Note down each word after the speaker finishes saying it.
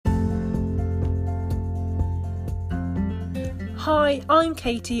Hi, I'm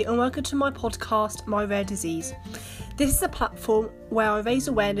Katie and welcome to my podcast, My Rare Disease. This is a platform where I raise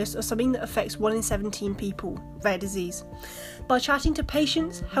awareness of something that affects 1 in 17 people, rare disease. By chatting to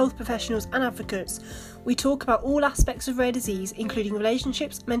patients, health professionals and advocates, we talk about all aspects of rare disease, including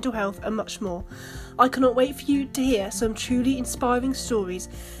relationships, mental health and much more. I cannot wait for you to hear some truly inspiring stories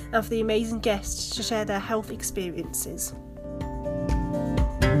and for the amazing guests to share their health experiences.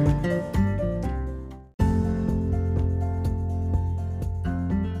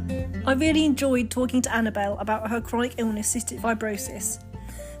 I really enjoyed talking to Annabelle about her chronic illness, cystic fibrosis.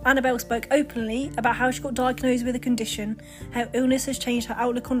 Annabelle spoke openly about how she got diagnosed with a condition, how illness has changed her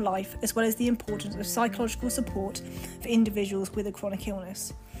outlook on life, as well as the importance of psychological support for individuals with a chronic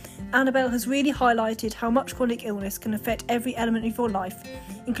illness. Annabelle has really highlighted how much chronic illness can affect every element of your life,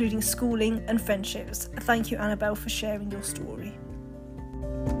 including schooling and friendships. Thank you, Annabelle, for sharing your story.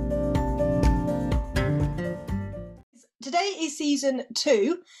 Today is season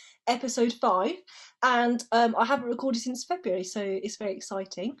 2. Episode 5, and I haven't recorded since February, so it's very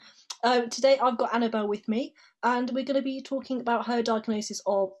exciting. Today I've got Annabelle with me, and we're going to be talking about her diagnosis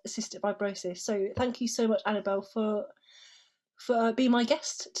of cystic fibrosis. So thank you so much, Annabelle, for being my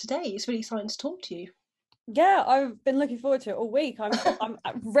guest today. It's really exciting to talk to you. Yeah, I've been looking forward to it all week. I'm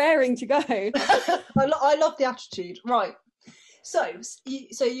raring to go. I love the attitude. Right. So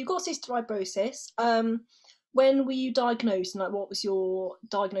you got cystic fibrosis. When were you diagnosed, and what was your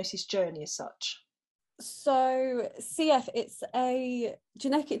diagnosis journey as such? So CF, it's a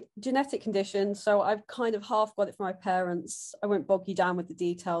genetic condition, so I've kind of half got it from my parents. I won't bog you down with the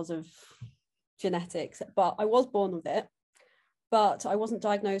details of genetics, but I was born with it. But I wasn't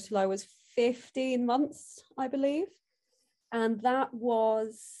diagnosed till I was 15 months, I believe. And that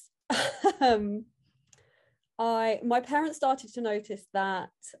was my parents started to notice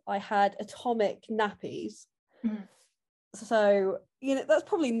that I had atomic nappies. Mm. So, that's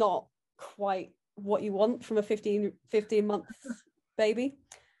probably not quite what you want from a 15 month baby.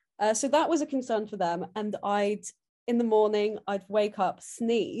 So that was a concern for them. And in the morning, I'd wake up,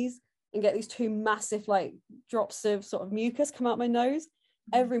 sneeze, and get these 2 massive drops of sort of mucus come out my nose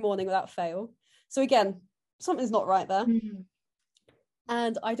every morning without fail. So again, something's not right there. Mm.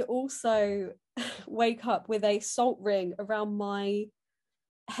 And I'd also wake up with a salt ring around my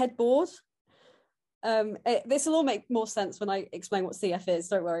headboard. This will all make more sense when I explain what CF is,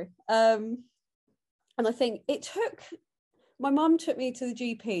 don't worry. And I think my mum took me to the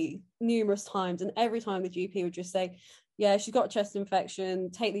GP numerous times, and every time the GP would just say, yeah, she's got a chest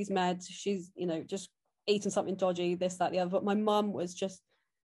infection, take these meds, she's, just eating something dodgy, this, that, the other. But my mum was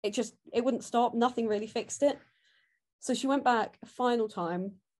it wouldn't stop, nothing really fixed it. So she went back a final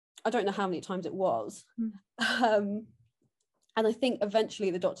time. I don't know how many times it was. And I think eventually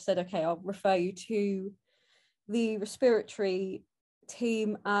the doctor said, okay, I'll refer you to the respiratory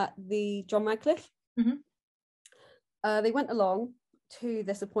team at the John Radcliffe. Mm-hmm. They went along to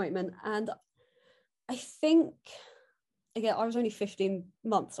this appointment, and I think, again, I was only 15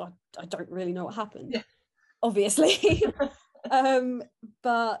 months, so I don't really know what happened, yeah. Obviously.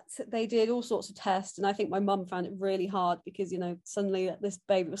 But they did all sorts of tests, and I think my mum found it really hard because suddenly this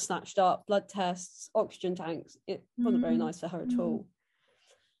baby was snatched up, blood tests, oxygen tanks. It wasn't very nice for her at all.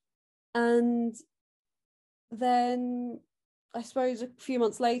 And then I suppose a few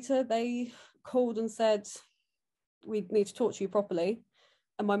months later they called and said, we need to talk to you properly.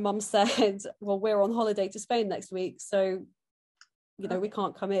 And my mum said, well, we're on holiday to Spain next week, so we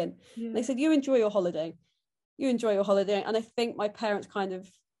can't come in. Yeah. They said, you enjoy your holiday. And I think my parents kind of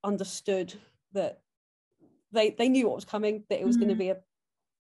understood that they knew what was coming, that it was going to be a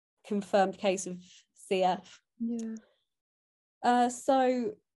confirmed case of CF. Yeah.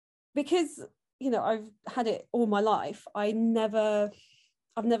 So because I've had it all my life, I've never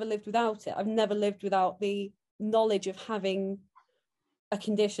lived without it. I've never lived without the knowledge of having a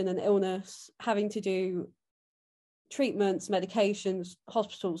condition, an illness, having to do treatments, medications,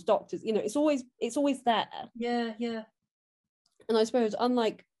 hospitals, doctors. It's always there. Yeah. And I suppose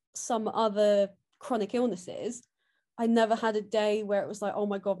unlike some other chronic illnesses, I never had a day where it was like, oh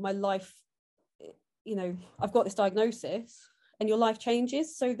my god, my life, I've got this diagnosis and your life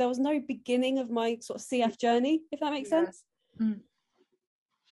changes. So there was no beginning of my sort of CF journey, if that makes sense.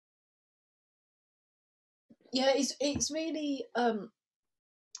 Yeah, it's really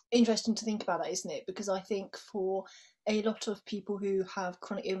interesting to think about that, isn't it? Because I think for a lot of people who have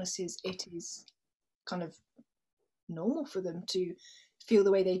chronic illnesses, it is kind of normal for them to feel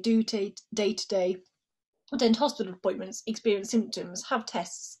the way they do day to day, attend hospital appointments, experience symptoms, have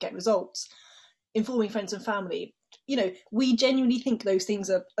tests, get results, informing friends and family. We genuinely think those things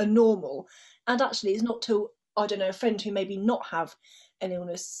are normal, and actually it's not till I don't know, a friend who maybe not have an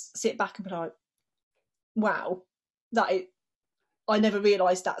illness sit back and be like, wow, I never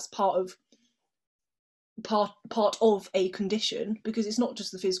realised that's part of a condition, because it's not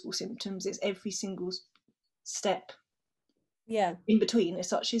just the physical symptoms, it's every single step in between as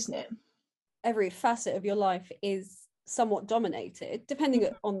such, isn't it? Every facet of your life is somewhat dominated, depending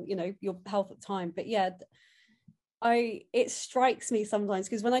on, you know, your health at the time. But yeah, it strikes me sometimes,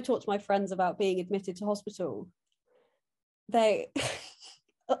 because when I talk to my friends about being admitted to hospital, they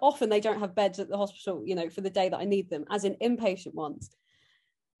often they don't have beds at the hospital, you know, for the day that I need them, as in inpatient ones.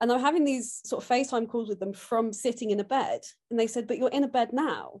 And I'm having these sort of FaceTime calls with them from sitting in a bed, and they said, but you're in a bed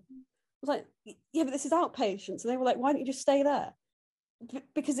now. I was like, yeah, but this is outpatient. So they were like, why don't you just stay there?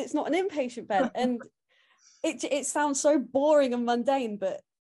 Because it's not an inpatient bed. And it sounds so boring and mundane, but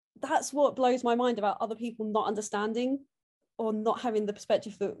that's what blows my mind about other people not understanding or not having the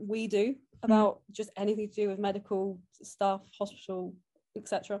perspective that we do about just anything to do with medical stuff, hospital,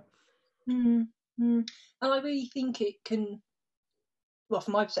 etc. And I really think it can, well,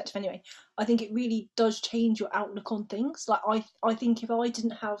 from my perspective anyway, I think it really does change your outlook on things. Like I think if I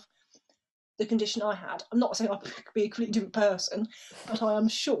didn't have the condition I had, I'm not saying I could be a completely different person, but I am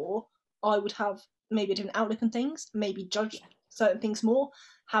sure I would have maybe a different outlook on things, maybe judge certain things more,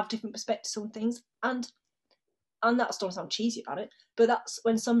 have different perspectives on things, and that's don't sound cheesy about it, but that's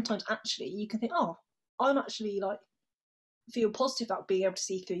when sometimes actually you can think, oh, I'm actually like feel positive about being able to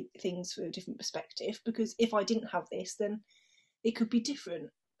see things through a different perspective, because if I didn't have this, then it could be different.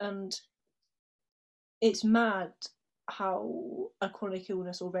 And it's mad how a chronic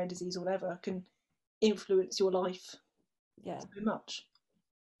illness or rare disease or whatever can influence your life so much.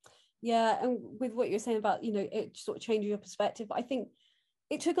 Yeah, and with what you're saying about, you know, it sort of changes your perspective, but I think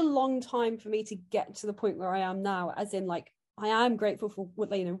it took a long time for me to get to the point where I am now, as in, like, I am grateful for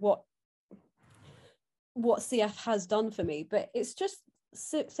what, you know, what CF has done for me, but it's just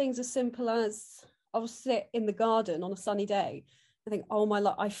things as simple as I'll sit in the garden on a sunny day and think, oh my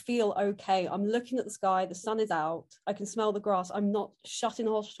lord, I feel okay. I'm looking at the sky, the sun is out, I can smell the grass, I'm not shut in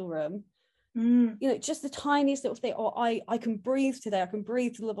a hospital room. You know, just the tiniest little thing. Or I can breathe today, I can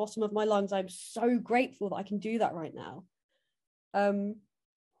breathe to the bottom of my lungs. I'm so grateful that I can do that right now.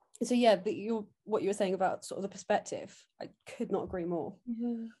 So yeah, what you were saying about sort of the perspective, I could not agree more.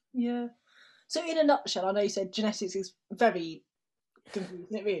 Yeah. So in a nutshell, I know you said genetics is very confusing,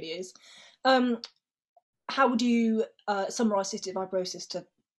 it really is. How would you summarise cystic fibrosis to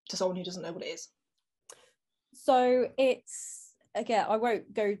someone who doesn't know what it is? So it's, again, I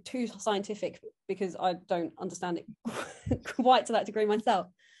won't go too scientific because I don't understand it quite to that degree myself,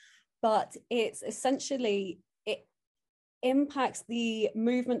 but it's essentially, it impacts the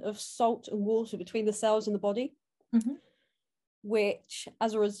movement of salt and water between the cells in the body, which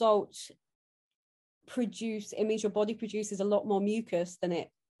as a result it means your body produces a lot more mucus than it,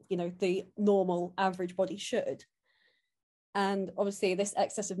 you know, the normal average body should. And obviously this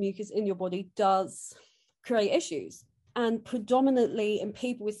excess of mucus in your body does create issues. And predominantly in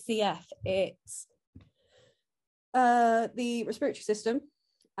people with CF, it's the respiratory system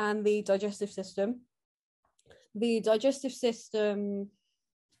and the digestive system. The digestive system,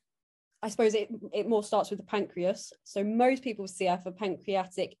 I suppose it more starts with the pancreas. So most people with CF are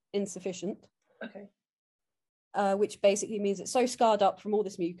pancreatic insufficient. Okay. Which basically means it's so scarred up from all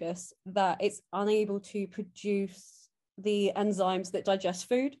this mucus that it's unable to produce the enzymes that digest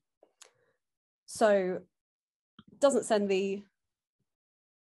food. So it doesn't send the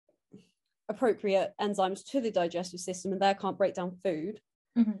appropriate enzymes to the digestive system, and they can't break down food.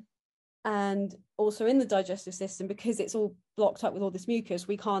 And also in the digestive system, because it's all blocked up with all this mucus,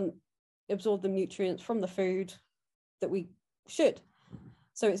 we can't absorb the nutrients from the food that we should.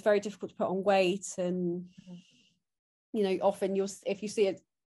 So it's very difficult to put on weight. And you know, often if you see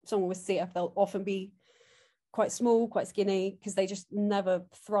someone with CF, they'll often be quite small, quite skinny, because they just never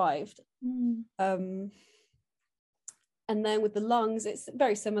thrived. And then with the lungs, it's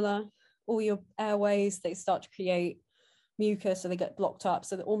very similar. All your airways, they start to create mucus, so they get blocked up,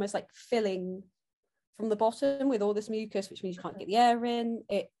 so they're almost like filling from the bottom with all this mucus, which means you can't get the air in.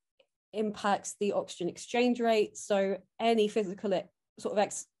 It impacts the oxygen exchange rate, so any physical sort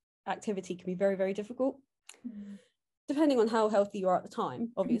of activity can be very, very difficult, depending on how healthy you are at the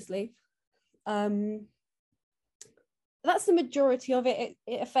time, obviously. That's the majority of it.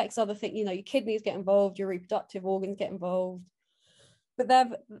 It affects other things, you know, your kidneys get involved, your reproductive organs get involved, but they're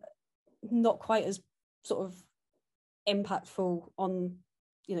not quite as sort of impactful on,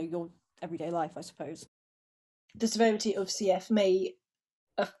 you know, your everyday life, I suppose. The severity of CF may,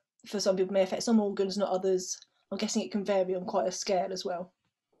 for some people, may affect some organs, not others. I'm guessing it can vary on quite a scale as well.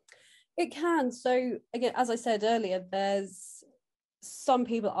 It can. So again, as I said earlier, there's some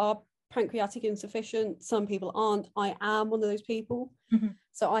people are pancreatic insufficient, some people aren't. I am one of those people. Mm-hmm.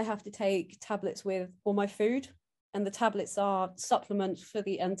 So I have to take tablets with all my food, and the tablets are supplements for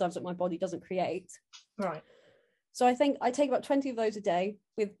the enzymes that my body doesn't create. Right. So I think I take about 20 of those a day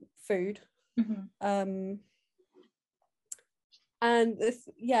with food. Mm-hmm. And this,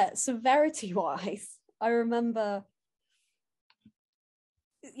 severity wise, I remember,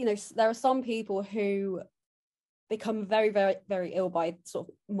 there are some people who become very, very, very ill by sort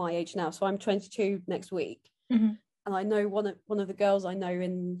of my age now. So I'm 22 next week. Mm-hmm. And I know one of the girls I know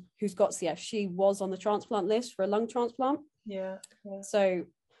who's got CF, she was on the transplant list for a lung transplant. Yeah. So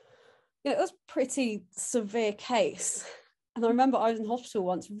that's a pretty severe case. And I remember I was in hospital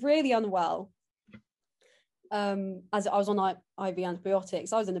once, really unwell. As I was on IV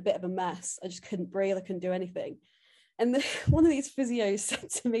antibiotics, I was in a bit of a mess. I just couldn't breathe. I couldn't do anything. And one of these physios said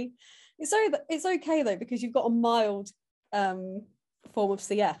to me, it's okay though, because you've got a mild form of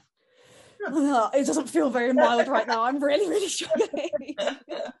CF. It doesn't feel very mild right now. I'm really, really struggling.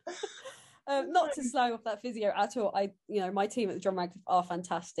 Not to slag off that physio at all. My team at the Drum Mag are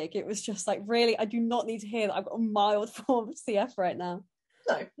fantastic. It was just like, really, I do not need to hear that I've got a mild form of CF right now.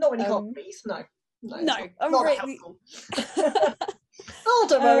 No, not when you can't breathe. No, I'm not really. Oh,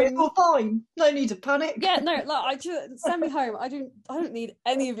 don't worry, it's all fine. No need to panic. Yeah, no, like I just send me home. I don't need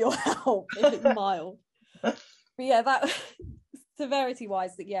any of your help if it's mild. But yeah, that severity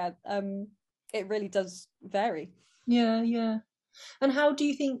wise, it really does vary. Yeah. And how do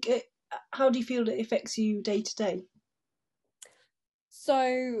you feel it affects you day to day?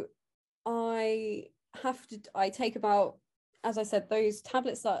 So I take about, as I said, those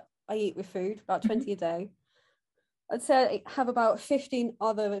tablets that I eat with food, about 20 a day. I'd say I have about 15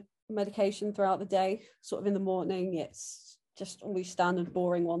 other medication throughout the day. Sort of in the morning, it's just all these standard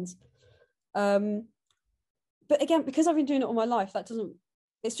boring ones. But again, because I've been doing it all my life,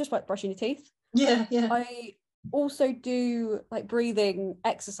 it's just like brushing your teeth. Yeah. I also do like breathing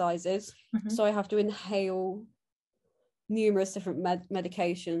exercises. Mm-hmm. So I have to inhale numerous different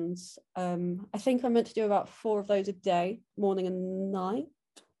medications. I think I'm meant to do about 4 of those a day, morning and night,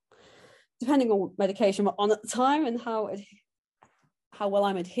 depending on what medication I'm on at the time and how well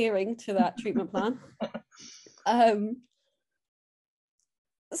I'm adhering to that treatment plan.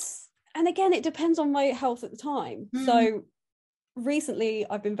 And again, it depends on my health at the time. So recently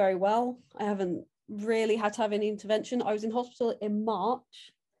I've been very well. I haven't really had to have any intervention. I was in hospital in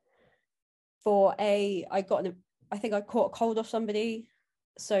March I think I caught a cold off somebody,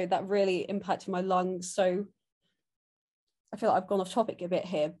 so that really impacted my lungs. So I feel like I've gone off topic a bit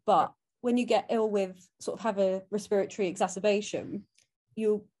here, but when you get ill with have a respiratory exacerbation,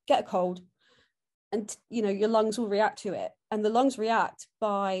 you'll get a cold and your lungs will react to it, and the lungs react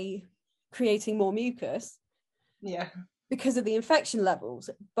by creating more mucus because of the infection levels.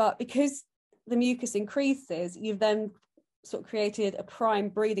 But because the mucus increases, you've then sort of created a prime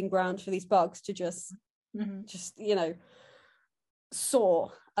breeding ground for these bugs to just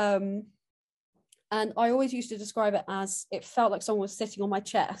soar. And I always used to describe it as it felt like someone was sitting on my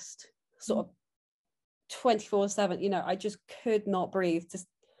chest sort of 24/7. I just could not breathe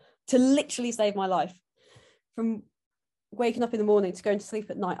to literally save my life. From waking up in the morning to going to sleep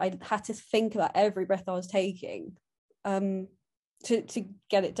at night, I had to think about every breath I was taking to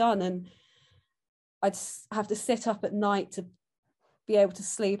get it done. And I'd have to sit up at night to be able to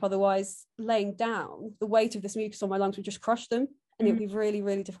sleep. Otherwise, laying down, the weight of this mucus on my lungs would just crush them, and it would be really,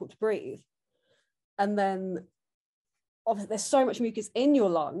 really difficult to breathe. And then obviously there's so much mucus in your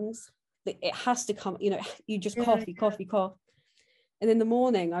lungs that it has to come, you just cough. And in the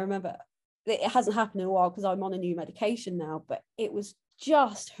morning, I remember, it hasn't happened in a while because I'm on a new medication now, but it was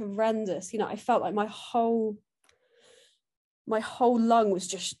just horrendous. I felt like my whole lung was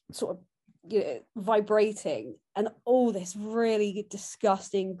just sort of vibrating, and all this really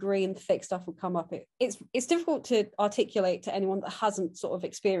disgusting green thick stuff would come up. It's difficult to articulate to anyone that hasn't sort of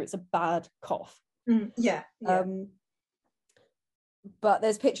experienced a bad cough. But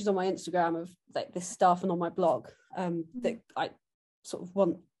there's pictures on my Instagram of like this stuff and on my blog that I sort of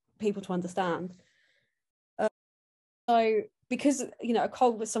want people to understand. So because a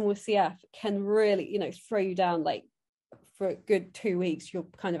cold with someone with CF can really throw you down, like for a good 2 weeks you're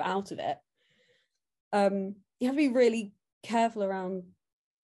kind of out of it. You have to be really careful around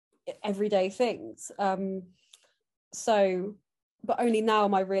everyday things. But only now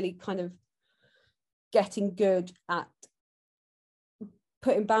am I really kind of getting good at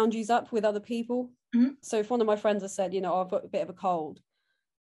putting boundaries up with other people. So if one of my friends has said, I've got a bit of a cold,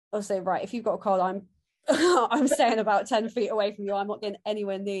 I'll say, right, if you've got a cold, I'm I'm staying about 10 feet away from you. I'm not getting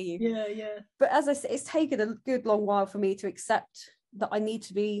anywhere near you. Yeah. But as I said, it's taken a good long while for me to accept that I need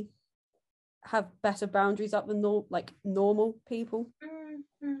to have better boundaries up than normal people.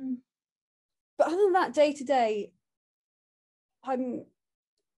 Mm-hmm. But other than that, day to day,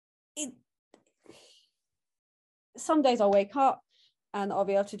 some days I'll wake up and I'll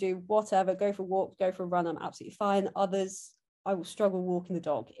be able to do whatever, go for a walk, go for a run. I'm absolutely fine. Others, I will struggle walking the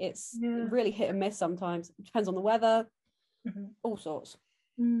dog. It's really hit and miss sometimes. It depends on the weather, all sorts.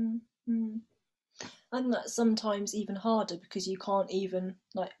 Mm-hmm. And that's sometimes even harder because you can't even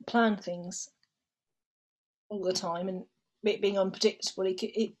like plan things all the time, and it being unpredictable,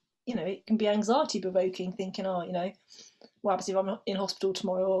 it can be anxiety provoking. Thinking, what happens if I'm in hospital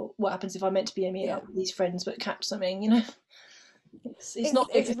tomorrow? Or what happens if I'm meant to be meeting up with these friends but catch something? It's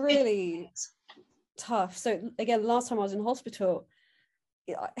really tough. So again, last time I was in hospital,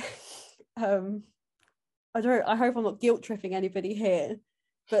 I hope I'm not guilt tripping anybody here,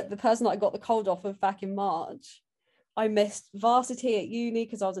 but the person that I got the cold off of back in March, I missed varsity at uni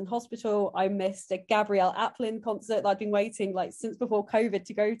because I was in hospital. I missed a Gabrielle Aplin concert that I'd been waiting since before COVID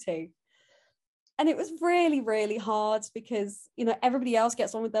to go to. And it was really, really hard because, everybody else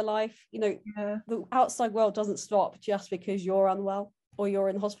gets on with their life. The outside world doesn't stop just because you're unwell or you're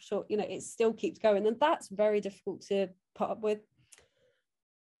in hospital. It still keeps going. And that's very difficult to put up with.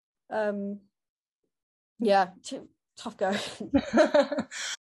 Tough go.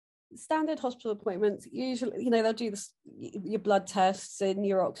 Standard hospital appointments, usually, they'll do your blood tests and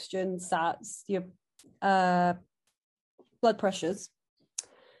your oxygen sats, your blood pressures,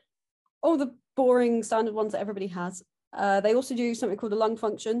 all the boring standard ones that everybody has. They also do something called a lung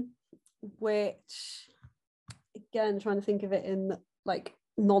function, which, again, trying to think of it in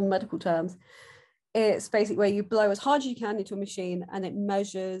non-medical terms, it's basically where you blow as hard as you can into a machine and it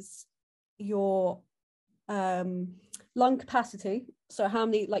measures your lung capacity, so how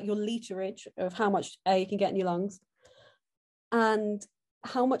many, your literage of how much air you can get in your lungs and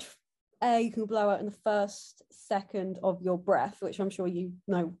how much air you can blow out in the first second of your breath, which I'm sure you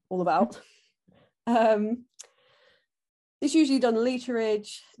know all about. It's usually done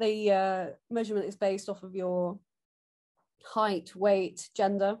literage. The measurement is based off of your height, weight,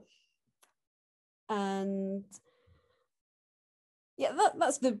 gender, and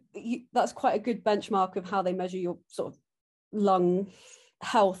that's quite a good benchmark of how they measure your sort of lung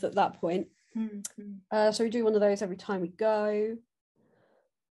health at that point. So we do one of those every time we go.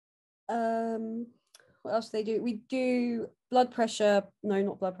 What else do they do? We do blood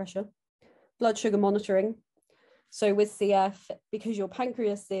sugar monitoring. So with CF, because your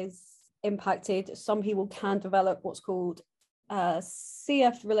pancreas is impacted, some people can develop what's called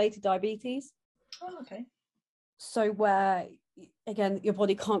CF related diabetes. Oh, okay. So where, again, your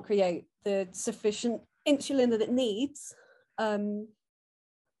body can't create the sufficient insulin that it needs. So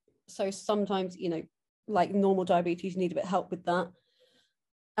sometimes, normal diabetes, you need a bit of help with that.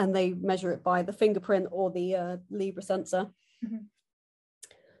 And they measure it by the fingerprint or the Libra sensor.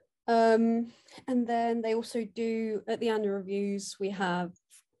 And then they also do, at the annual reviews, we have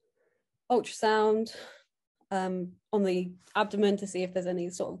ultrasound on the abdomen to see if there's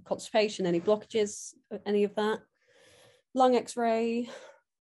any sort of constipation, any blockages, any of that. Lung x-ray.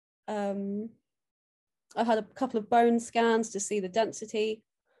 I've had a couple of bone scans to see the density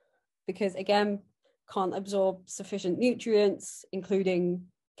because, again, can't absorb sufficient nutrients, including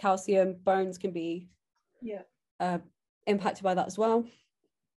calcium. Bones can be impacted by that as well.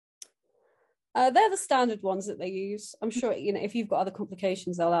 They're the standard ones that they use. I'm sure, if you've got other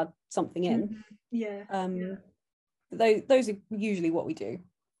complications, they'll add something in. Those are usually what we do.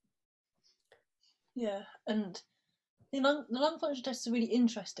 Yeah, and the lung function tests are really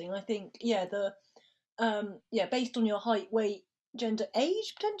interesting. I think, based on your height, weight, gender,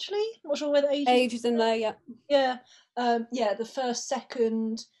 age, potentially. I'm not sure whether age is in there. The first,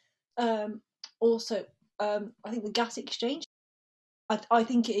 second, also, I think the gas exchange. I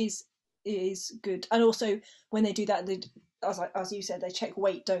think it is good, and also when they do that, as you said, they check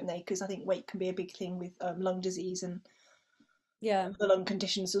weight, don't they? Because I think weight can be a big thing with lung disease and the lung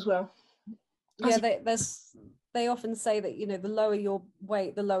conditions as well. They often say that the lower your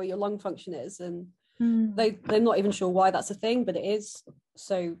weight, the lower your lung function is, and they're not even sure why that's a thing, but it is.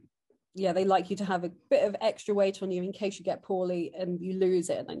 So they like you to have a bit of extra weight on you in case you get poorly and you lose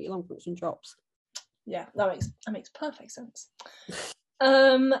it and then your lung function drops. Yeah, that makes perfect sense.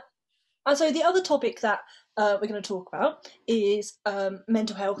 And so the other topic that we're going to talk about is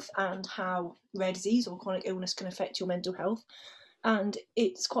mental health and how rare disease or chronic illness can affect your mental health. And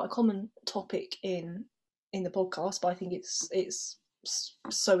it's quite a common topic in the podcast, but I think it's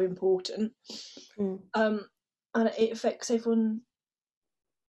so important. And it affects everyone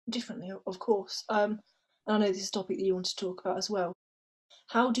differently, of course. And I know this is a topic that you want to talk about as well.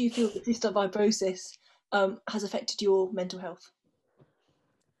 How do you feel that cystic fibrosis has affected your mental health?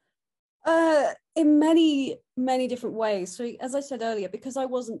 In many, many different ways. So as I said earlier, because I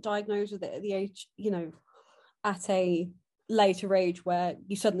wasn't diagnosed with it at the age, at a later age where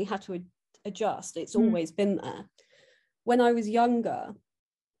you suddenly had to adjust, it's always been there. When I was younger,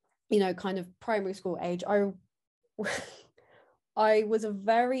 kind of primary school age, I was a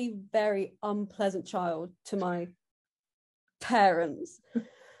very, very unpleasant child to my parents.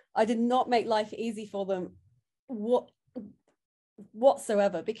 I did not make life easy for them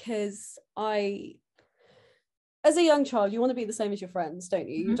whatsoever, because as a young child, you want to be the same as your friends, don't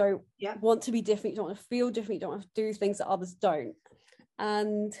you? You don't want to be different, you don't want to feel different, you don't want to do things that others don't.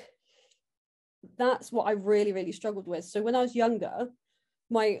 And that's what I really, really struggled with. So when I was younger,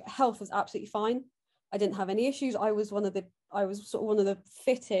 my health was absolutely fine. I didn't have any issues. I was sort of one of the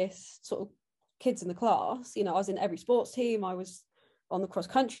fittest sort of kids in the class. I was in every sports team, I was on the cross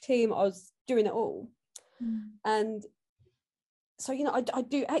country team, I was doing it all. And so, I'd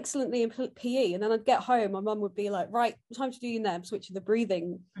do excellently in PE, and then I'd get home, my mum would be like, right, time to do your NEBs, which are the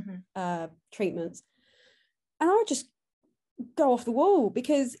breathing treatments. And I would just go off the wall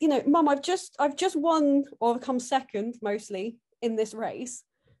because, Mum, I've just won or come second mostly in this race.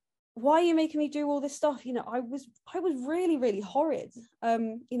 Why are you making me do all this stuff? I was really, really horrid.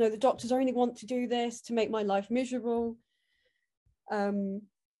 The doctors only want to do this to make my life miserable.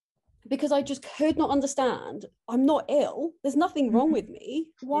 Because I just could not understand. I'm not ill. There's nothing wrong with me.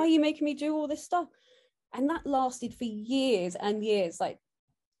 Why are you making me do all this stuff? And that lasted for years and years. Like,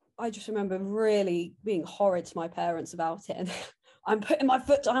 I just remember really being horrid to my parents about it. And I'm putting my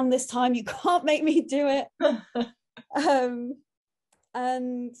foot down this time. You can't make me do it.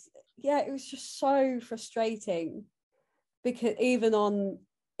 And yeah, it was just so frustrating, because even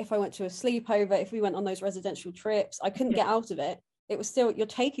if I went to a sleepover, if we went on those residential trips, I couldn't get out of it. It was still, you're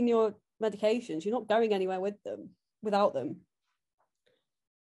taking your medications, you're not going anywhere without them.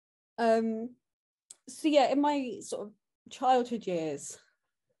 So yeah, in my sort of childhood years,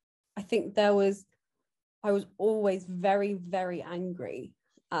 I think I was always very, very angry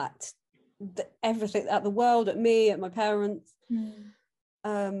at everything, at the world, at me, at my parents.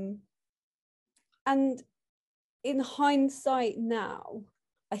 And in hindsight now,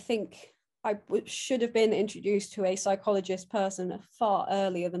 I think I should have been introduced to a psychologist person far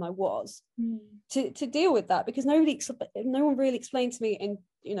earlier than I was to deal with that, because no one really explained to me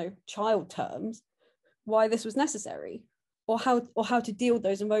in child terms why this was necessary, or how to deal with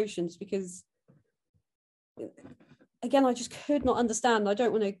those emotions, because again, I just could not understand. I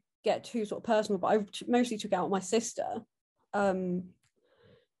don't want to get too sort of personal, but I mostly took out on my sister,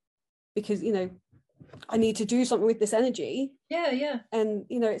 because I need to do something with this energy. And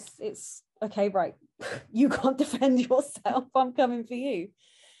it's okay, right, you can't defend yourself, I'm coming for you.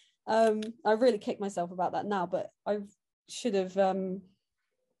 I really kick myself about that now, but I should have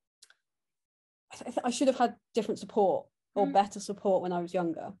I should have had different support, or better support, when I was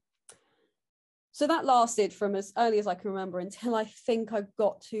younger. So that lasted from as early as I can remember until I think I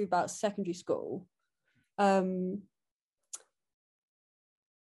got to about secondary school. And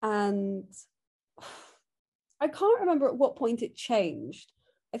I can't remember at what point it changed.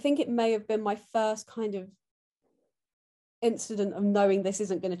 I think it may have been my first kind of incident of knowing this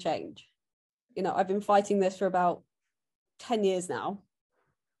isn't going to change. I've been fighting this for about 10 years now.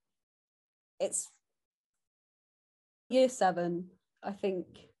 It's year 7, I think.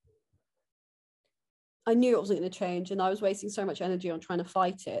 I knew it wasn't going to change, and I was wasting so much energy on trying to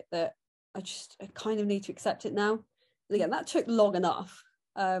fight it that I kind of need to accept it now. And again, that took long enough.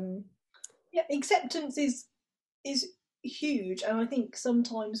 Acceptance is huge, and I think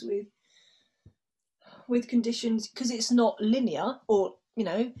sometimes with conditions, because it's not linear, or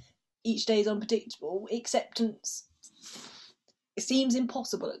each day is unpredictable, acceptance, it seems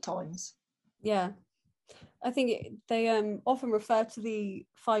impossible at times. I think they often refer to the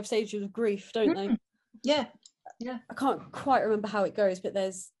 5 stages of grief, don't they? Yeah I can't quite remember how it goes, but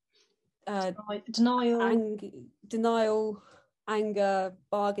there's denial, anger,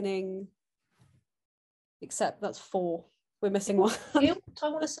 bargaining, except that's 4. We're missing one. Guilt, I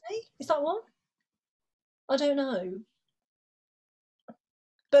want to say, is that one? I don't know,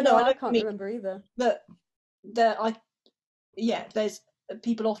 but no, I can't remember either. But there's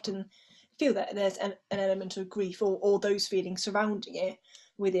people often feel that there's an element of grief, or those feelings surrounding it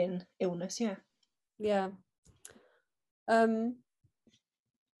within illness.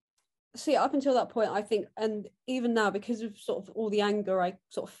 see, up until that point, I think, and even now, because of sort of all the anger I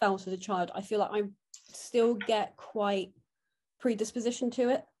sort of felt as a child, I feel like I still get quite predisposition to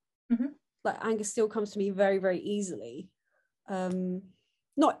it. Mm-hmm. Like anger still comes to me very, very easily.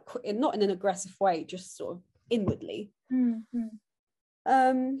 Not in an aggressive way, just sort of inwardly. Mm-hmm.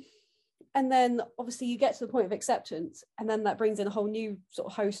 And then obviously you get to the point of acceptance, and then that brings in a whole new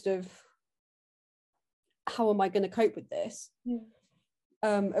sort of host of how am I going to cope with this? Yeah.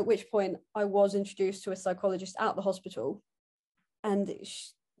 At which point I was introduced to a psychologist at the hospital, and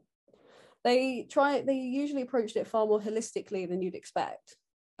they usually approached it far more holistically than you'd expect.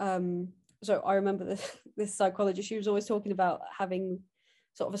 So I remember this psychologist, she was always talking about having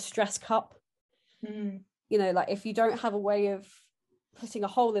sort of a stress cup. Mm. You know, like if you don't have a way of putting a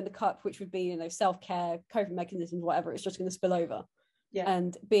hole in the cup, which would be, you know, self-care, coping mechanisms, whatever, it's just going to spill over. Yeah.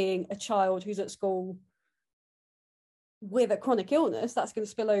 And being a child who's at school with a chronic illness, that's going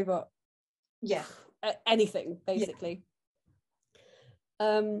to spill over anything, basically.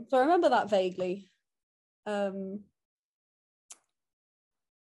 So I remember that vaguely. And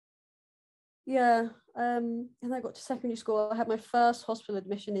I got to secondary school. I had my first hospital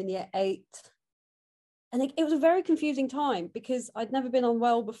admission in year 8, and it was a very confusing time because I'd never been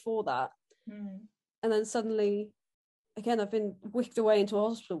unwell before that. And then suddenly, again, I've been whisked away into a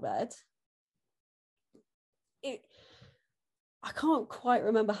hospital bed. I can't quite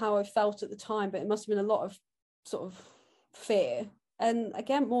remember how I felt at the time, but it must have been a lot of sort of fear, and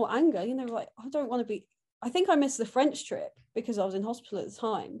again, more anger, you know, like I don't want to be, I think I missed the French trip because I was in hospital at the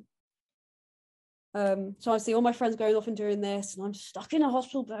time. So I see all my friends going off and doing this, and I'm stuck in a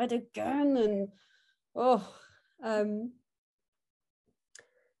hospital bed again, and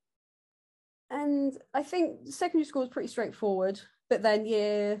and I think secondary school was pretty straightforward, but then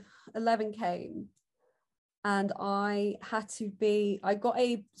year 11 came, and I got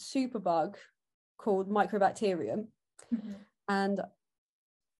a superbug called Mycobacterium. Mm-hmm. And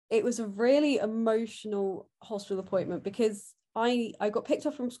it was a really emotional hospital appointment because I got picked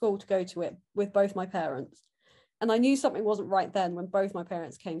up from school to go to it with both my parents. And I knew something wasn't right then when both my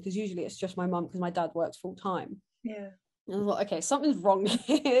parents came, because usually it's just my mum because my dad works full time. Yeah. And I thought, okay, something's wrong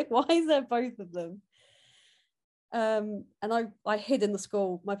here. Why is there both of them? And I hid in the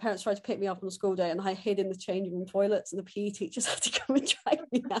school. My parents tried to pick me up on a school day, and I hid in the changing room toilets, and the PE teachers had to come and drag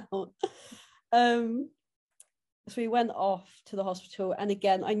me out. So we went off to the hospital, and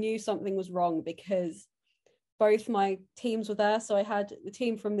again, I knew something was wrong because both my teams were there. So I had the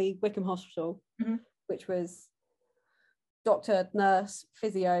team from the Wickham Hospital, mm-hmm. which was doctor, nurse,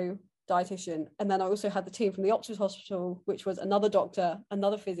 physio, dietitian, and then I also had the team from the Oxford Hospital, which was another doctor,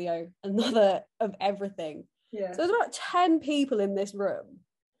 another physio, another of everything. Yeah. So there's about 10 people in this room,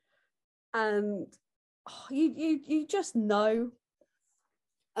 and you just know.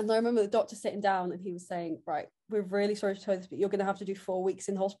 And I remember the doctor sitting down, and he was saying, right, we're really sorry to tell you this, but you're going to have to do 4 weeks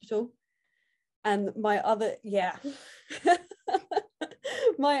in hospital. And my other,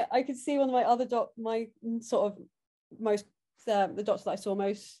 I could see one of my other the doctor that I saw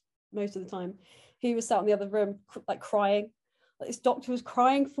most of the time, he was sat in the other room like crying. Like, this doctor was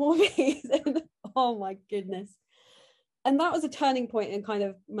crying for me. Oh my goodness. And that was a turning point in kind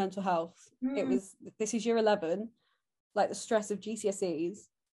of mental health. This is year 11, like the stress of GCSEs,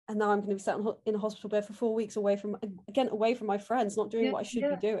 and now I'm going to be sat in a hospital bed for 4 weeks away from my friends, not doing what I should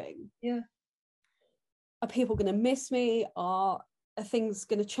be doing. Yeah. Are people going to miss me? Are things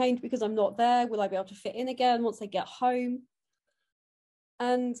going to change because I'm not there? Will I be able to fit in again once I get home?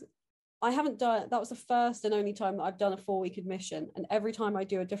 And I haven't done, that was the first and only time that I've done a 4-week admission. And every time I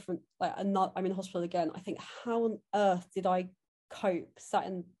do a different, I'm in hospital again, I think, how on earth did I cope sat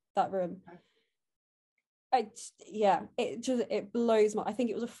in that room? It blows my, I think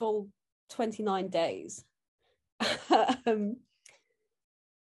it was a full 29 days.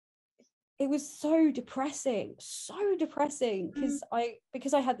 It was so depressing because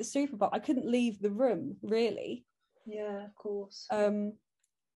I had the superbug, I couldn't leave the room really. Yeah, of course.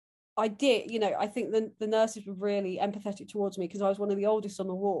 I did, you know, I think the nurses were really empathetic towards me because I was one of the oldest on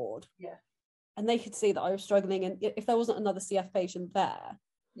the ward. Yeah. And they could see that I was struggling, and if there wasn't another CF patient there,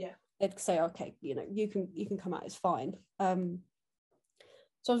 they'd say, okay, you know, you can come out, it's fine. So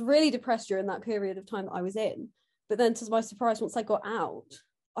I was really depressed during that period of time that I was in. But then, to my surprise, once I got out,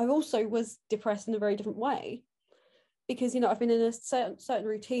 I also was depressed in a very different way, because, you know, I've been in a certain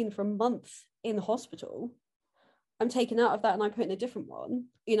routine for a month in the hospital. I'm taken out of that and I'm put in a different one.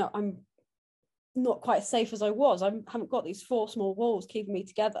 You know, I'm not quite as safe as I was. I haven't got these 4 small walls keeping me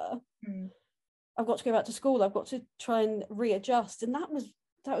together. I've got to go back to school. I've got to try and readjust. And that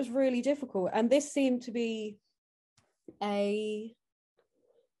was really difficult. And this seemed to be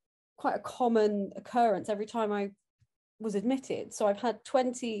quite a common occurrence every time I was admitted. So I've had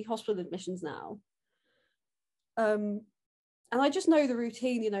 20 hospital admissions now. And I just know the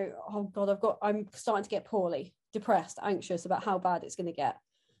routine, you know, oh God, I'm starting to get poorly, depressed, anxious about how bad it's going to get.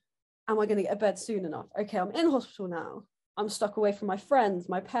 Am I going to get a bed soon enough? Okay, I'm in hospital now. I'm stuck away from my friends,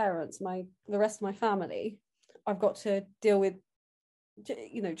 my parents, the rest of my family. I've got to deal with,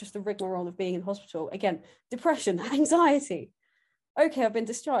 you know, just the rigmarole of being in hospital. Again, depression, anxiety. Okay, I've been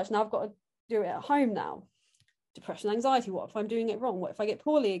discharged. Now I've got to do it at home now. Depression, anxiety. What if I'm doing it wrong? What if I get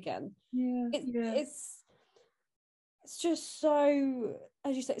poorly again? It's just so,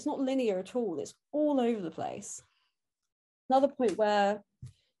 as you say, it's not linear at all. It's all over the place. Another point where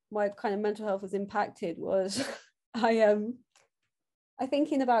my kind of mental health was impacted was I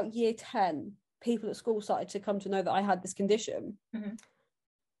think in about year 10, people at school started to come to know that I had this condition. Mm-hmm.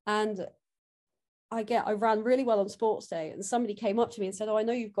 And I ran really well on sports day, and somebody came up to me and said, oh, I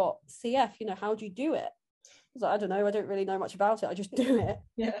know you've got CF, you know, how do you do it? I was like, I don't know, I don't really know much about it, I just do it.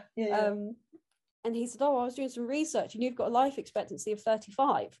 Yeah. And he said, oh, I was doing some research and you've got a life expectancy of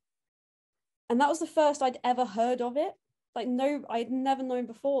 35. And that was the first I'd ever heard of it. Like, no, I'd never known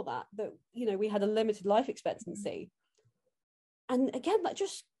before that, you know, we had a limited life expectancy. And again, that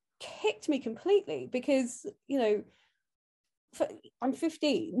just kicked me completely because, you know, I'm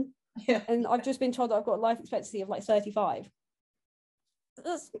 15 and I've just been told that I've got a life expectancy of like 35.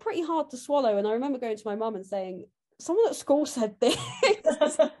 That's pretty hard to swallow. And I remember going to my mum and saying, someone at school said this.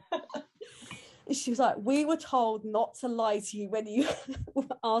 And she was like, we were told not to lie to you when you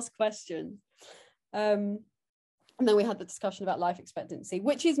ask questions. And then we had the discussion about life expectancy,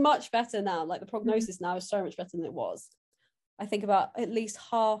 which is much better now. Like, the prognosis now is so much better than it was. I think about at least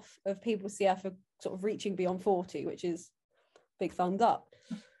half of people with CF are sort of reaching beyond 40, which is big thumbs up.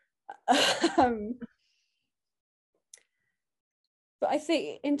 But I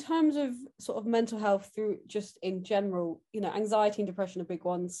think in terms of sort of mental health through just in general, you know, anxiety and depression are big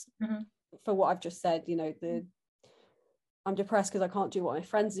ones. Mm-hmm. For what I've just said, you know, I'm depressed because I can't do what my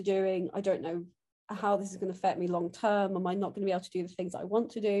friends are doing. I don't know how this is going to affect me long term. Am I not going to be able to do the things I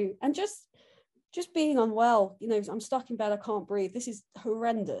want to do? And just being unwell, you know, I'm stuck in bed, I can't breathe. This is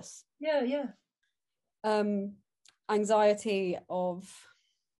horrendous. Yeah. Anxiety of,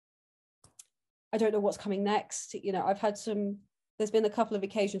 I don't know what's coming next. You know, there's been a couple of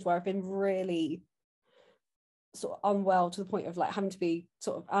occasions where I've been really sort of unwell to the point of like having to be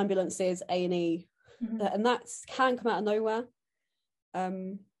sort of ambulances, A&E, mm-hmm. And that can come out of nowhere.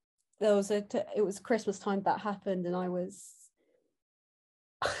 It was Christmas time that happened, and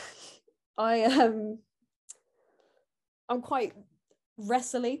I'm quite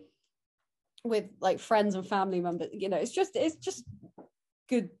wrestly with like friends and family members, you know, it's just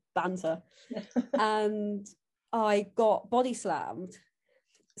good banter. And I got body slammed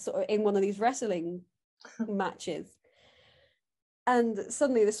sort of in one of these wrestling matches, and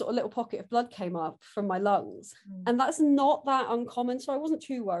suddenly this sort of little pocket of blood came up from my lungs. And that's not that uncommon, so I wasn't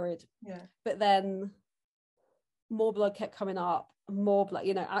too worried. But then more blood kept coming up, more blood,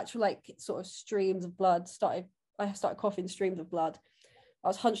 you know, actual like sort of streams of blood I started coughing streams of blood. I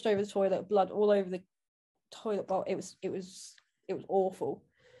was hunched over the toilet, blood all over the toilet bowl. It was awful.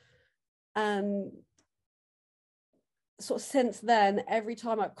 And sort of since then, every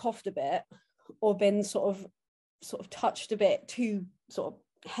time I've coughed a bit or been sort of touched a bit too sort of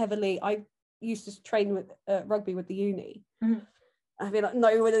heavily, I used to train with rugby with the uni. Mm-hmm. I'd be like,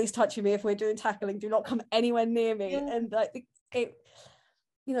 nobody's touching me if we're doing tackling, do not come anywhere near me. And like it,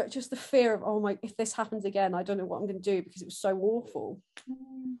 you know, just the fear of, oh my, if this happens again, I don't know what I'm going to do, because it was so awful.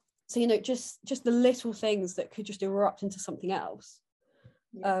 So, you know, just the little things that could just erupt into something else.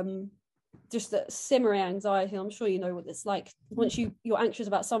 Just that simmering anxiety, I'm sure you know what it's like. Once you're anxious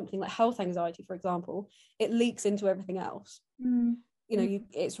about something like health anxiety, for example, it leaks into everything else. You know,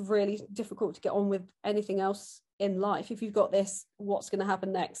 it's really difficult to get on with anything else in life. If you've got this, what's going to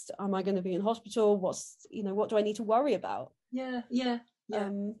happen next? Am I going to be in hospital? What do I need to worry about? You're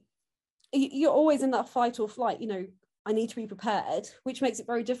always in that fight or flight, you know. I need to be prepared, which makes it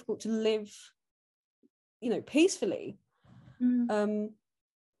very difficult to live, you know, peacefully.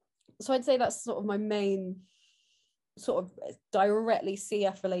 So I'd say that's sort of my main sort of directly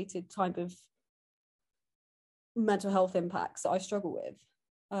CF related type of mental health impacts that I struggle with.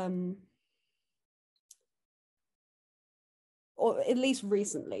 Or at least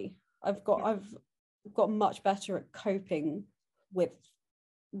recently, I've got much better at coping with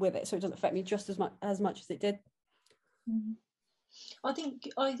it, so it doesn't affect me just as much as it did. I think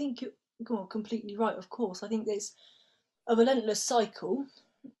you're completely right. Of course, I think there's a relentless cycle.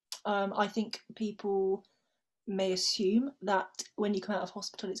 I think people may assume that when you come out of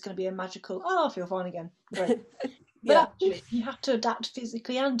hospital it's going to be a magical, oh, I feel fine again, great. But actually you have to adapt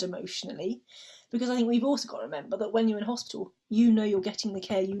physically and emotionally, because I think we've also got to remember that when you're in hospital, you know you're getting the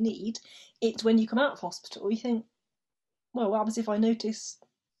care you need. It's when you come out of hospital you think, well, what happens if I notice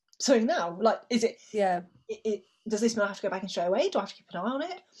something now? Like, is it, does this mean I have to go back in straight away? Do I have to keep an eye on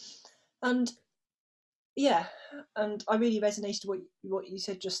it? And yeah, and I really resonated with what you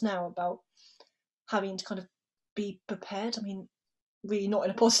said just now about having to kind of be prepared. I mean, really not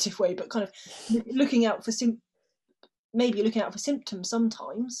in a positive way, but kind of looking out for maybe looking out for symptoms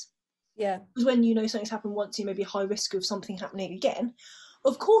sometimes. Yeah. Because when you know something's happened once, you may be high risk of something happening again.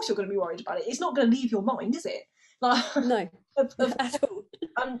 Of course, you're going to be worried about it. It's not going to leave your mind, is it? Like, no, at all.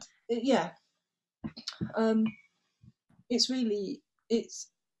 And yeah, it's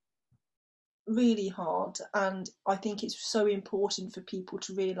really hard, and I think it's so important for people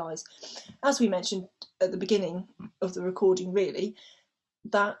to realise, as we mentioned at the beginning of the recording, really,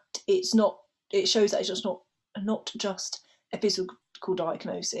 that it shows that it's just not just a physical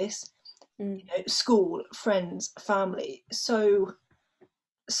diagnosis. You know, school, friends, family, so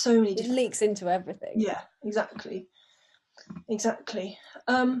many different... It leaks into everything. Yeah, exactly.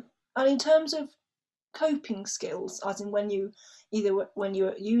 And in terms of coping skills, as in when you're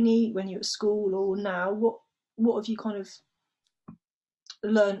at uni, when you're at school, or now, what have you kind of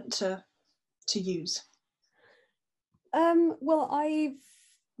learned to use? Well, I've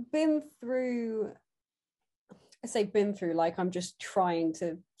been through, like, I'm just trying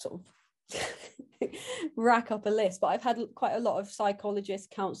to sort of rack up a list, but I've had quite a lot of psychologists,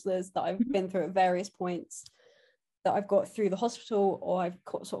 counsellors that I've been through at various points that I've got through the hospital, or I've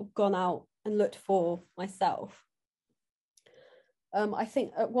sort of gone out and looked for myself. I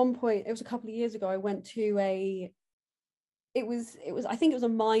think at one point, it was a couple of years ago, I went to I think it was a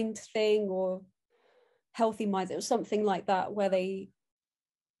mind thing, or Healthy Minds. It was something like that, where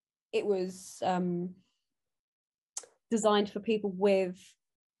it was designed for people with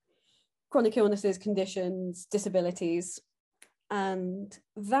chronic illnesses, conditions, disabilities. And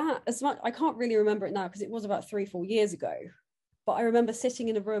that, as much, I can't really remember it now because it was about 3-4 years ago, but I remember sitting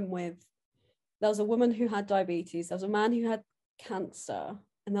in a room there was a woman who had diabetes, there was a man who had cancer,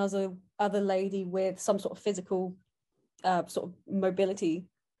 and there was a other lady with some sort of physical sort of mobility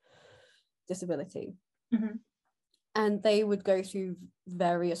disability. Mm-hmm. And they would go through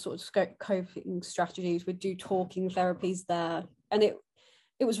various sort of coping strategies, would do talking therapies there, and it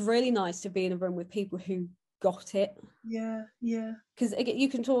was really nice to be in a room with people who got it. Yeah. Because you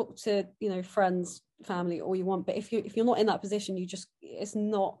can talk to, friends, family, all you want, but if you're not in that position, it's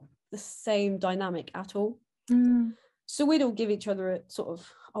not the same dynamic at all. So we'd all give each other a sort of,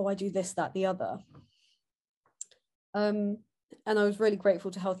 oh, I do this, that, the other. And I was really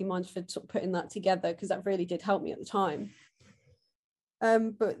grateful to Healthy Minds for sort of putting that together, because that really did help me at the time.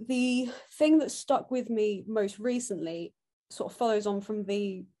 But the thing that stuck with me most recently sort of follows on from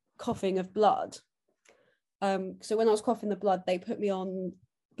the coughing of blood. So when I was coughing the blood, they put me on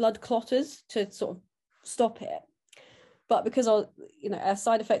blood clotters to sort of stop it. But because a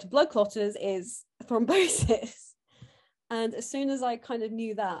side effect of blood clotters is thrombosis. And as soon as I kind of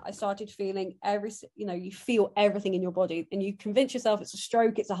knew that, I started feeling you feel everything in your body, and you convince yourself it's a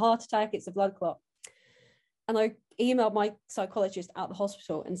stroke, it's a heart attack, it's a blood clot. And I emailed my psychologist at the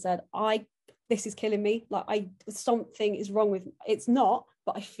hospital and said, this is killing me. Like, something is wrong with me. It's not,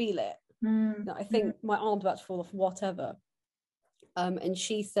 but I feel it. I think my arm's about to fall off, whatever. And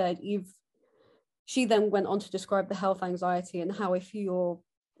she said, she then went on to describe the health anxiety, and how if you're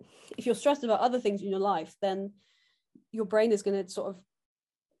stressed about other things in your life, then your brain is going to sort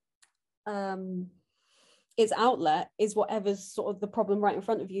of its outlet is whatever's sort of the problem right in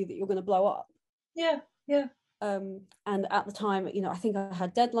front of you that you're going to blow up. Yeah. And at the time, I think I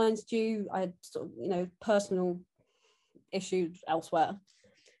had deadlines due, I had sort of, personal issues elsewhere.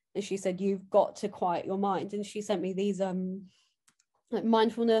 And she said, you've got to quiet your mind. And she sent me these like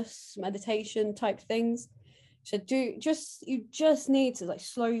mindfulness, meditation type things. She said, you just need to like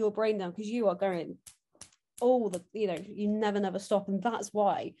slow your brain down, because you are going you never stop. And that's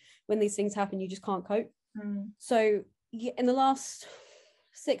why when these things happen, you just can't cope. So in the last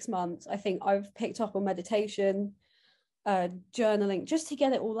 6 months, I think I've picked up on meditation, journaling, just to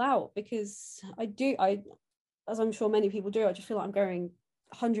get it all out, because I as I'm sure many people do, I just feel like I'm going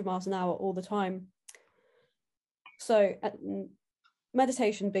 100 miles an hour all the time. So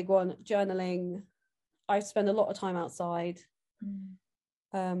meditation, big one. Journaling, I spend a lot of time outside.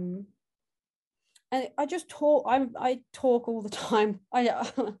 And I just talk. I talk all the time.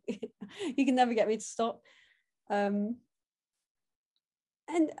 You can never get me to stop. And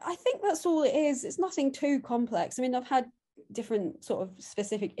And I think that's all it is. It's nothing too complex. I mean, I've had different sort of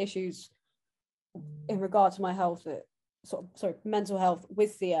specific issues in regard to my health, mental health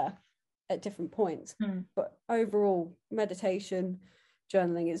with Thea at different points. But overall, meditation,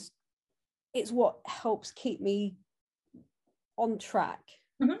 journaling it's what helps keep me on track.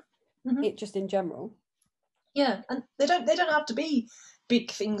 It just in general. Yeah, and they don't have to be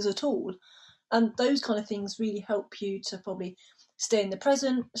big things at all. And those kind of things really help you to probably stay in the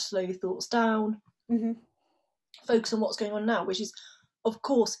present, slow your thoughts down, focus on what's going on now, which is, of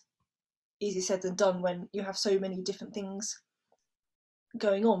course, easier said than done when you have so many different things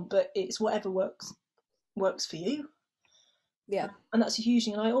going on, but it's whatever works for you. Yeah. And that's a huge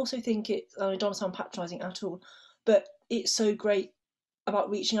thing. And I also think I don't sound patronising at all, but it's so great about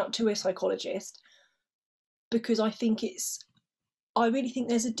reaching out to a psychologist, because I really think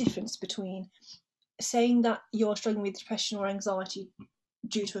there's a difference between saying that you're struggling with depression or anxiety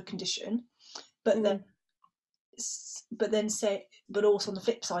due to a condition, but also on the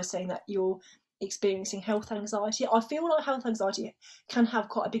flip side saying that you're experiencing health anxiety. I feel like health anxiety can have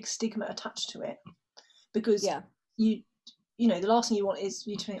quite a big stigma attached to it, because you know the last thing you want is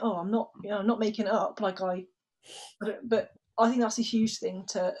you to think, oh, I'm not making it up, but I think that's a huge thing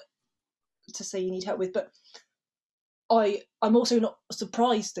to say you need help with. But I'm also not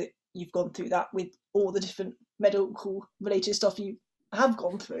surprised that you've gone through that with all the different medical related stuff you have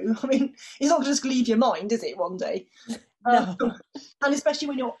gone through. I mean, it's not just leave your mind, is it, one day? No. And especially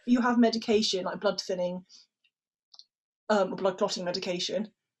when you have medication like blood thinning or blood clotting medication,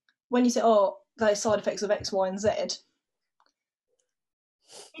 when you say, oh, there's side effects of X, Y and Z,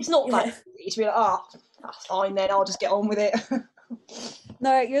 it's not that easy to be like, that's fine then, I'll just get on with it.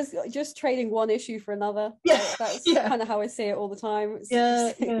 No, you're just trading one issue for another. That's kind of how I see it all the time.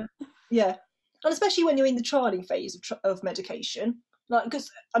 Yeah. And especially when you're in the trialing phase of medication, like,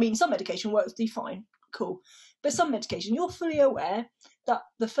 because I mean, some medication works really fine, cool, but some medication you're fully aware that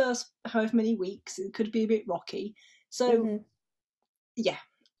the first however many weeks it could be a bit rocky. So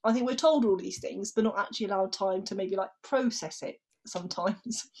I think we're told all these things, but not actually allowed time to maybe like process it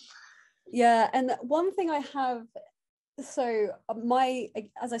sometimes. Yeah, and one thing I have. So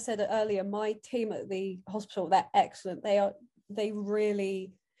as I said earlier, my team at the hospital, they're excellent. It's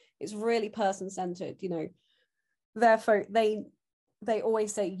really person-centered, you know. Therefore, they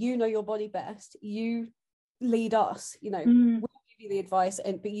always say, you know your body best, you lead us, you know, we'll give you the advice,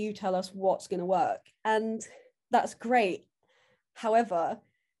 but you tell us what's going to work. And that's great. However,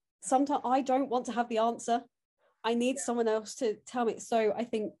 sometimes I don't want to have the answer. I need someone else to tell me. So I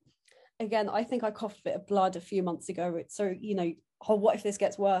think I coughed a bit of blood a few months ago. So, you know, what if this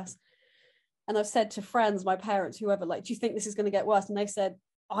gets worse? And I've said to friends, my parents, whoever, like, do you think this is going to get worse? And they've said,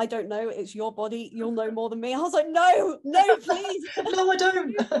 I don't know. It's your body. You'll know more than me. I was like, no, please. No, I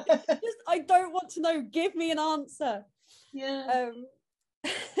don't. I don't want to know. Give me an answer. Yeah.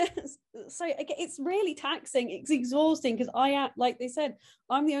 So it's really taxing. It's exhausting because like they said,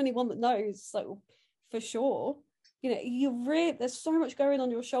 I'm the only one that knows. So for sure. You know, there's so much going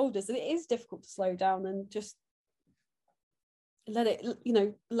on your shoulders that it is difficult to slow down and just let it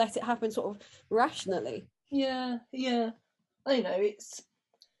happen sort of rationally. Yeah. I know,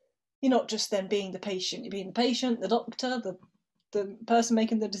 you're not just then being the patient, you're being the patient, the doctor, the person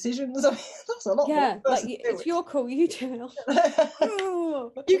making the decisions. I mean, that's a lot. Yeah, like it's your call, you do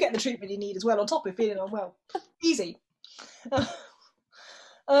it. You get the treatment you need as well on top of feeling unwell. Easy.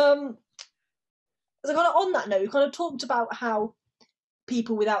 So kind of on that note, we kind of talked about how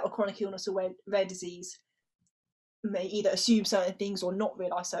people without a chronic illness or rare disease may either assume certain things or not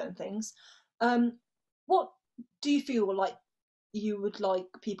realise certain things. What do you feel like you would like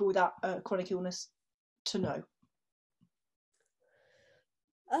people without a chronic illness to know?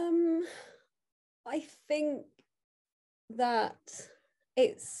 I think that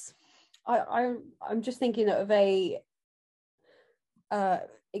I'm just thinking of a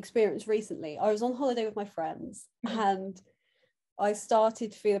experience recently. I was on holiday with my friends and I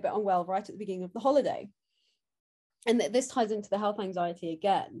started to feel a bit unwell right at the beginning of the holiday. And this ties into the health anxiety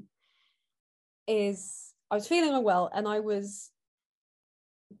again, is I was feeling unwell and I was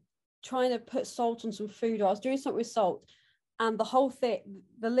trying to put salt on some food, or I was doing something with salt, and the whole thing,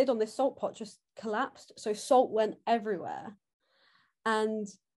 the lid on this salt pot just collapsed. So salt went everywhere. And,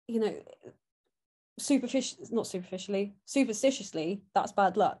 you know, superstitiously, that's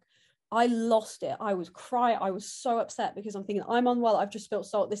bad luck. I lost it. I was crying. I was so upset because I'm thinking, I'm unwell. I've just spilled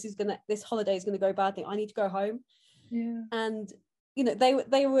salt. This holiday is going to go badly. I need to go home. Yeah. And, you know,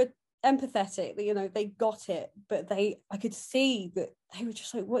 they were empathetic, you know, they got it, but I could see that they were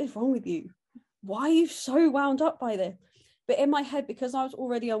just like, what is wrong with you? Why are you so wound up by this? But in my head, because I was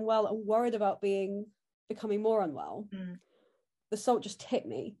already unwell and worried about becoming more unwell, the salt just hit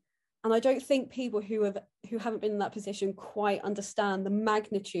me. And I don't think people who haven't been in that position quite understand the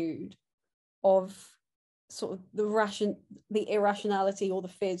magnitude of sort of the irrationality or the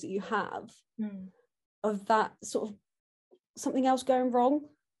fears that you have of that sort of something else going wrong.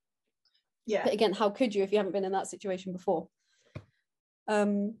 Yeah. But again, how could you if you haven't been in that situation before?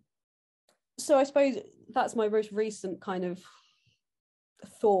 So I suppose that's my most recent kind of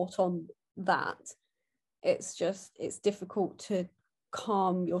thought on that. It's difficult to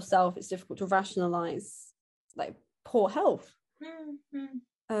calm yourself. It's difficult to rationalize like poor health.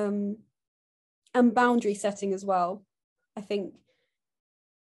 And boundary setting as well. I think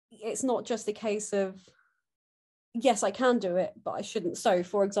it's not just a case of, yes, I can do it, but I shouldn't. So,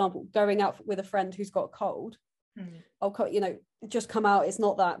 for example, going out with a friend who's got a cold, I'll, just come out, it's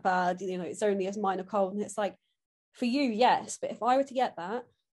not that bad, it's only a minor cold. And it's like, for you, yes, but if I were to get that,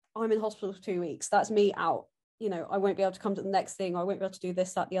 I'm in hospital for 2 weeks. That's me out. I won't be able to come to the next thing. I won't be able to do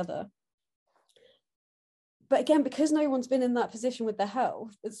this, that, the other. But again, because no one's been in that position with their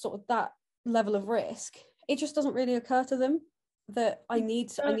health, it's sort of that level of risk, it just doesn't really occur to them that I need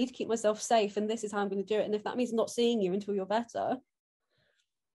to keep myself safe, and this is how I'm going to do it. And if that means not seeing you until you're better,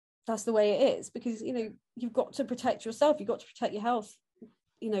 that's the way it is, because you've got to protect yourself, you've got to protect your health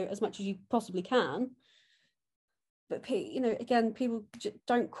as much as you possibly can. But again, people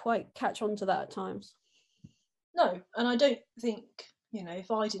don't quite catch on to that at times. No, and I don't think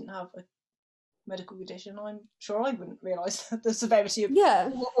if I didn't have a medical condition, I'm sure I wouldn't realise the severity of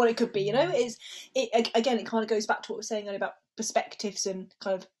what it could be. It kind of goes back to what we were saying earlier about perspectives and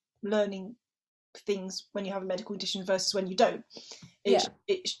kind of learning things when you have a medical condition versus when you don't.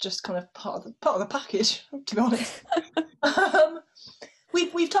 It's just kind of part of the package, to be honest.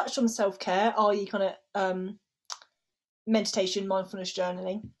 We've touched on self-care, i.e. kind of meditation, mindfulness,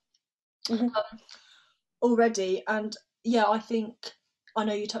 journaling already, and I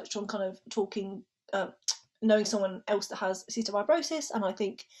know you touched on kind of talking, knowing someone else that has cystic fibrosis, and I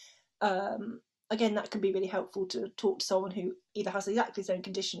think, again, that can be really helpful to talk to someone who either has exactly the same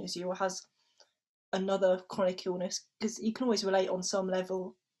condition as you or has another chronic illness, because you can always relate on some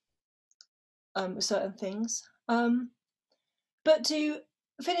level with certain things. But to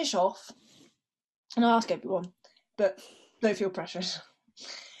finish off, and I ask everyone, but don't feel pressured,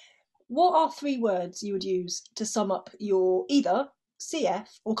 what are 3 words you would use to sum up your either CF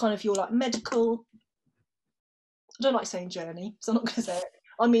or kind of your like medical, I don't like saying journey, so I'm not going to say it,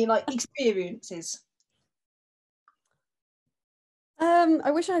 I mean like experiences? I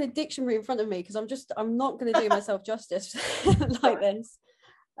wish I had a dictionary in front of me, because I'm not going to do myself justice like this.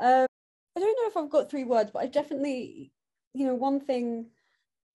 I don't know if I've got 3 words, but I definitely, one thing,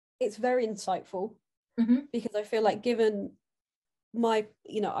 it's very insightful, because I feel like given my,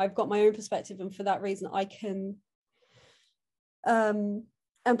 I've got my own perspective, and for that reason I can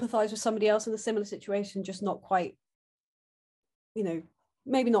empathize with somebody else in a similar situation, just not quite,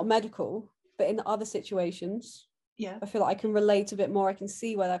 maybe not medical, but in other situations. I feel like I can relate a bit more. I can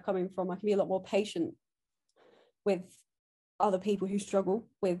see where they're coming from. I can be a lot more patient with other people who struggle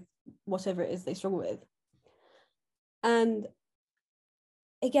with whatever it is they struggle with. And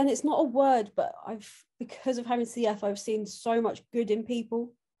again, it's not a word, but because of having CF, I've seen so much good in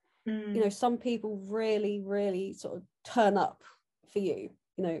people. Some people really, really sort of turn up for you,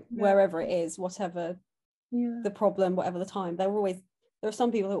 wherever it is, whatever the problem, whatever the time. There are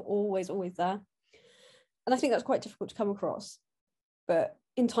some people who are always there. And I think that's quite difficult to come across. But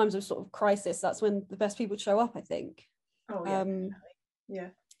in times of sort of crisis, that's when the best people show up, I think. Oh, yeah.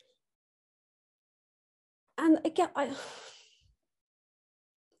 And again,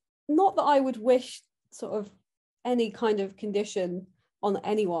 not that I would wish sort of any kind of condition on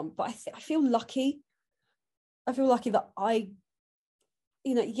anyone, but I feel lucky. I feel lucky that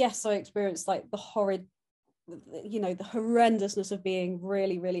yes, I experienced like the horrid, the horrendousness of being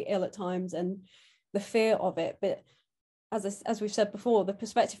really, really ill at times and the fear of it. But as we've said before, the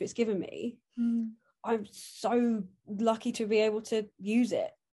perspective it's given me, I'm so lucky to be able to use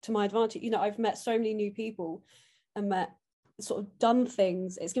it to my advantage. I've met so many new people and sort of done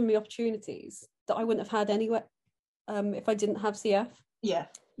things. It's given me opportunities that I wouldn't have had anyway if I didn't have CF. Yeah,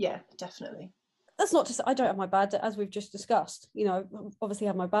 definitely. That's not to say I don't have my bad days, as we've just discussed. I obviously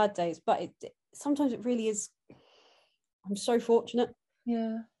have my bad days, but sometimes it really is. I'm so fortunate.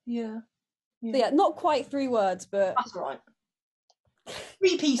 Yeah. So yeah, not quite 3 words, but that's right.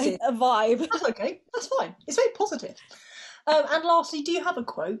 3 pieces. A vibe. That's okay. That's fine. It's very positive. And lastly, do you have a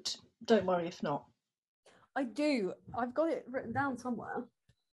quote? Don't worry if not. I do. I've got it written down somewhere.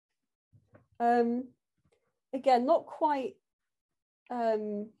 Again, not quite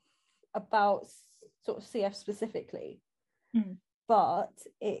about sort of CF specifically, Mm. but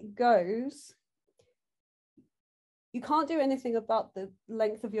it goes, you can't do anything about the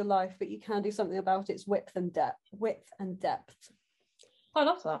length of your life, but you can do something about its width and depth. I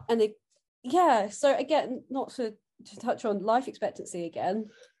love that. And it, yeah, so again, not to touch on life expectancy again,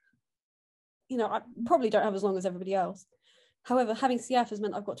 you know, I probably don't have as long as everybody else. However, having CF has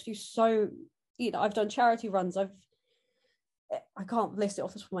meant I've got to do so, you know, I've done charity runs, I can't list it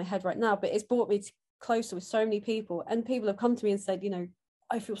off the top of my head right now, but it's brought me closer with so many people, and people have come to me and said, you know,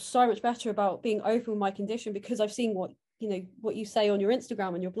 I feel so much better about being open with my condition because I've seen what you say on your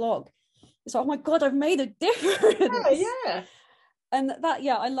Instagram and your blog. It's like, oh my God, I've made a difference. Yeah. And that,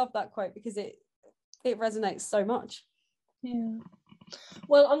 yeah, I love that quote because it resonates so much. Yeah.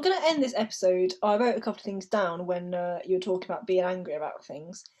 Well, I'm going to end this episode. I wrote a couple of things down when you were talking about being angry about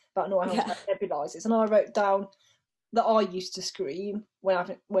things, about not having nebulizers, and I wrote down that I used to scream when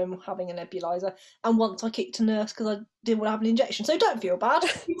having a nebulizer, and once I kicked a nurse because I didn't want to have an injection. So don't feel bad.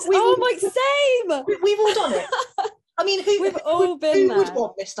 Same. We've all done it. I mean, who would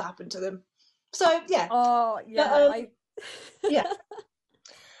want this to happen to them? So yeah. Oh yeah. Yeah.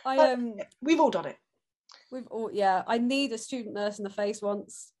 We've all done it. I need a student nurse in the face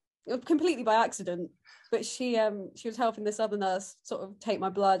once, completely by accident, but she was helping this other nurse sort of take my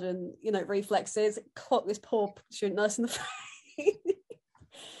blood, and you know, reflexes clocked this poor student nurse in the face.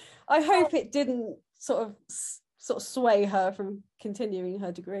 I hope it didn't sort of sway her from continuing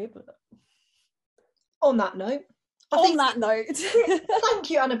her degree, but on that note, thank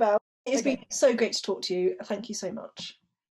you, Annabelle. It's been so great to talk to you. Thank you so much.